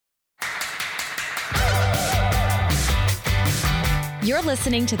You're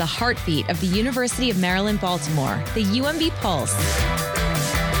listening to the heartbeat of the University of Maryland, Baltimore, the UMB Pulse.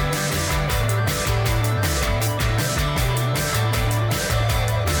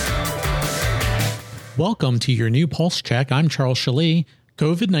 Welcome to your new Pulse Check. I'm Charles Shilley.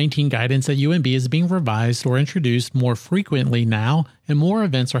 COVID-19 guidance at UMB is being revised or introduced more frequently now, and more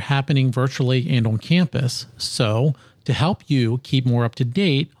events are happening virtually and on campus. So, to help you keep more up to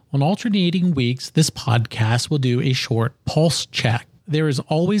date, on alternating weeks, this podcast will do a short Pulse Check. There is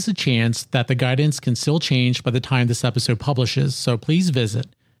always a chance that the guidance can still change by the time this episode publishes, so please visit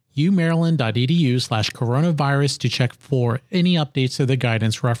umaryland.edu/coronavirus to check for any updates to the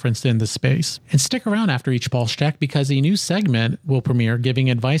guidance referenced in this space. And stick around after each Pulse Check because a new segment will premiere giving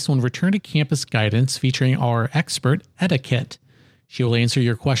advice on return to campus guidance featuring our expert, Etiquette. She will answer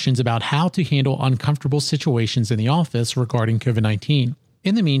your questions about how to handle uncomfortable situations in the office regarding COVID-19.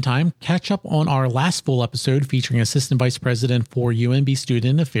 In the meantime, catch up on our last full episode featuring Assistant Vice President for UMB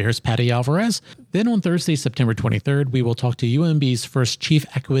Student Affairs, Patty Alvarez. Then on Thursday, September 23rd, we will talk to UMB's first Chief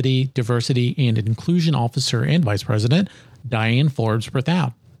Equity, Diversity, and Inclusion Officer and Vice President, Diane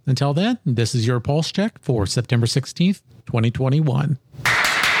Forbes-Berthoud. Until then, this is your Pulse Check for September 16th, 2021.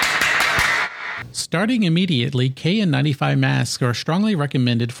 Starting immediately, KN95 masks are strongly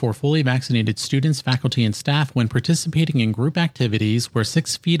recommended for fully vaccinated students, faculty, and staff when participating in group activities where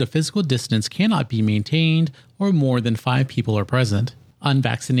 6 feet of physical distance cannot be maintained or more than 5 people are present.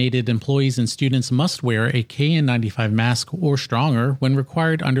 Unvaccinated employees and students must wear a KN95 mask or stronger when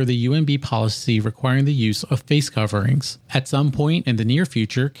required under the UMB policy requiring the use of face coverings. At some point in the near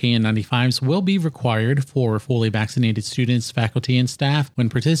future, KN95s will be required for fully vaccinated students, faculty, and staff when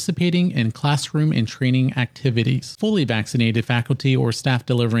participating in classroom and training activities. Fully vaccinated faculty or staff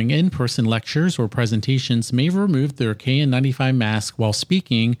delivering in-person lectures or presentations may remove their KN95 mask while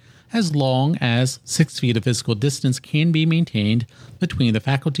speaking, as long as 6 feet of physical distance can be maintained between the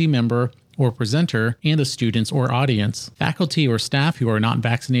faculty member or presenter and the students or audience. Faculty or staff who are not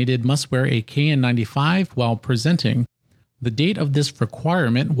vaccinated must wear a KN95 while presenting. The date of this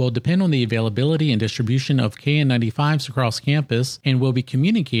requirement will depend on the availability and distribution of KN95s across campus and will be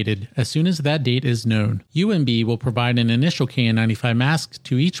communicated as soon as that date is known. UMB will provide an initial KN95 mask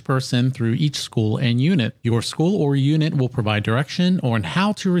to each person through each school and unit. Your school or unit will provide direction on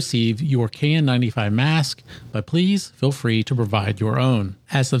how to receive your KN95 mask, but please feel free to provide your own.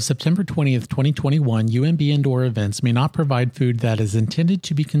 As of September 20th, 2021, UMB indoor events may not provide food that is intended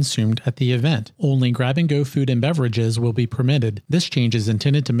to be consumed at the event. Only grab-and-go food and beverages will be permitted. This change is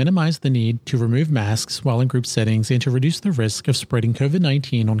intended to minimize the need to remove masks while in group settings and to reduce the risk of spreading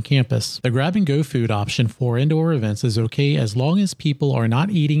COVID-19 on campus. The grab-and-go food option for indoor events is okay as long as people are not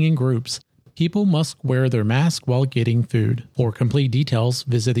eating in groups. People must wear their mask while getting food. For complete details,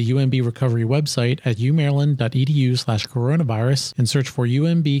 visit the UMB Recovery website at umaryland.edu/coronavirus and search for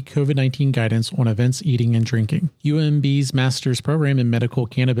UMB COVID-19 guidance on events, eating, and drinking. UMB's Master's Program in Medical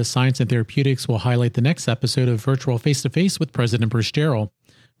Cannabis Science and Therapeutics will highlight the next episode of Virtual Face-to-Face with President Bruce Jarrell.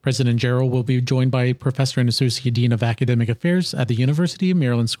 President Jarrell will be joined by Professor and Associate Dean of Academic Affairs at the University of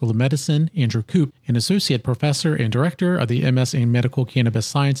Maryland School of Medicine, Andrew Koop, and Associate Professor and Director of the MS in Medical Cannabis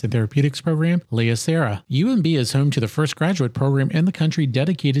Science and Therapeutics Program, Leah Serra. UMB is home to the first graduate program in the country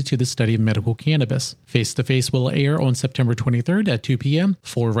dedicated to the study of medical cannabis. Face-to-Face will air on September 23rd at 2 p.m.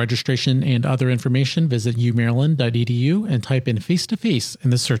 For registration and other information, visit umaryland.edu and type in face-to-face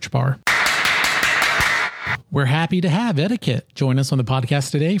in the search bar. We're happy to have Etiquette join us on the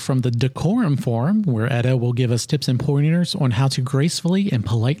podcast today from the Decorum Forum, where Etta will give us tips and pointers on how to gracefully and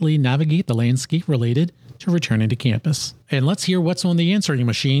politely navigate the landscape related to returning to campus. And let's hear what's on the answering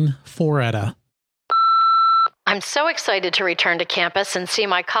machine for Etta. I'm so excited to return to campus and see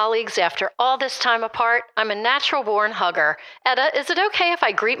my colleagues after all this time apart. I'm a natural-born hugger. Etta, is it okay if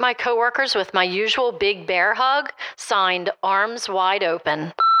I greet my coworkers with my usual big bear hug? Signed, Arms Wide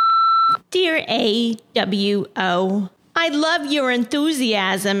Open. Dear AWO, I love your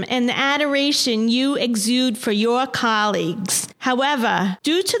enthusiasm and the adoration you exude for your colleagues. However,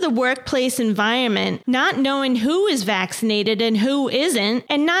 due to the workplace environment, not knowing who is vaccinated and who isn't,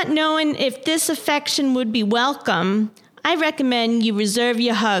 and not knowing if this affection would be welcome, I recommend you reserve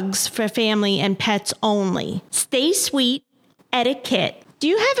your hugs for family and pets only. Stay sweet, Etiquette. Do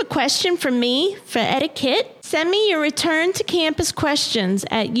you have a question for me for Etiquette? Send me your return to campus questions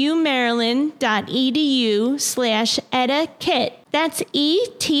at umaryland.edu/etiquette. That's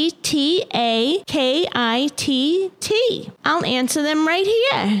ETTAKITT. I'll answer them right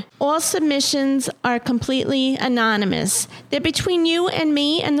here. All submissions are completely anonymous. They're between you and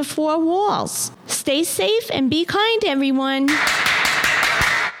me and the four walls. Stay safe and be kind, everyone.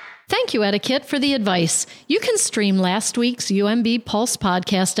 Thank Thank you, Etiquette, for the advice. You can stream last week's UMB Pulse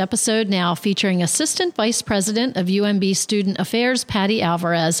podcast episode now, featuring Assistant Vice President of UMB Student Affairs, Patty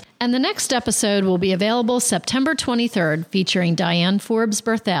Alvarez. And the next episode will be available September 23rd, featuring Diane Forbes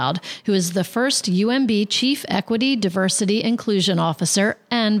Berthoud, who is the first UMB Chief Equity, Diversity, Inclusion Officer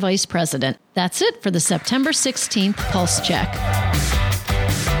and Vice President. That's it for the September 16th Pulse Check.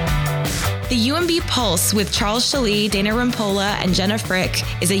 The UMB Pulse with Charles Shalee, Dana Rampolla, and Jenna Frick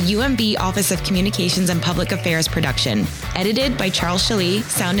is a UMB Office of Communications and Public Affairs production. Edited by Charles Shalee,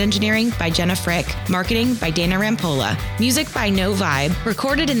 sound engineering by Jenna Frick, marketing by Dana Rampolla, music by No Vibe,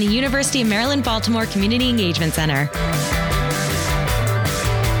 recorded in the University of Maryland, Baltimore Community Engagement Center.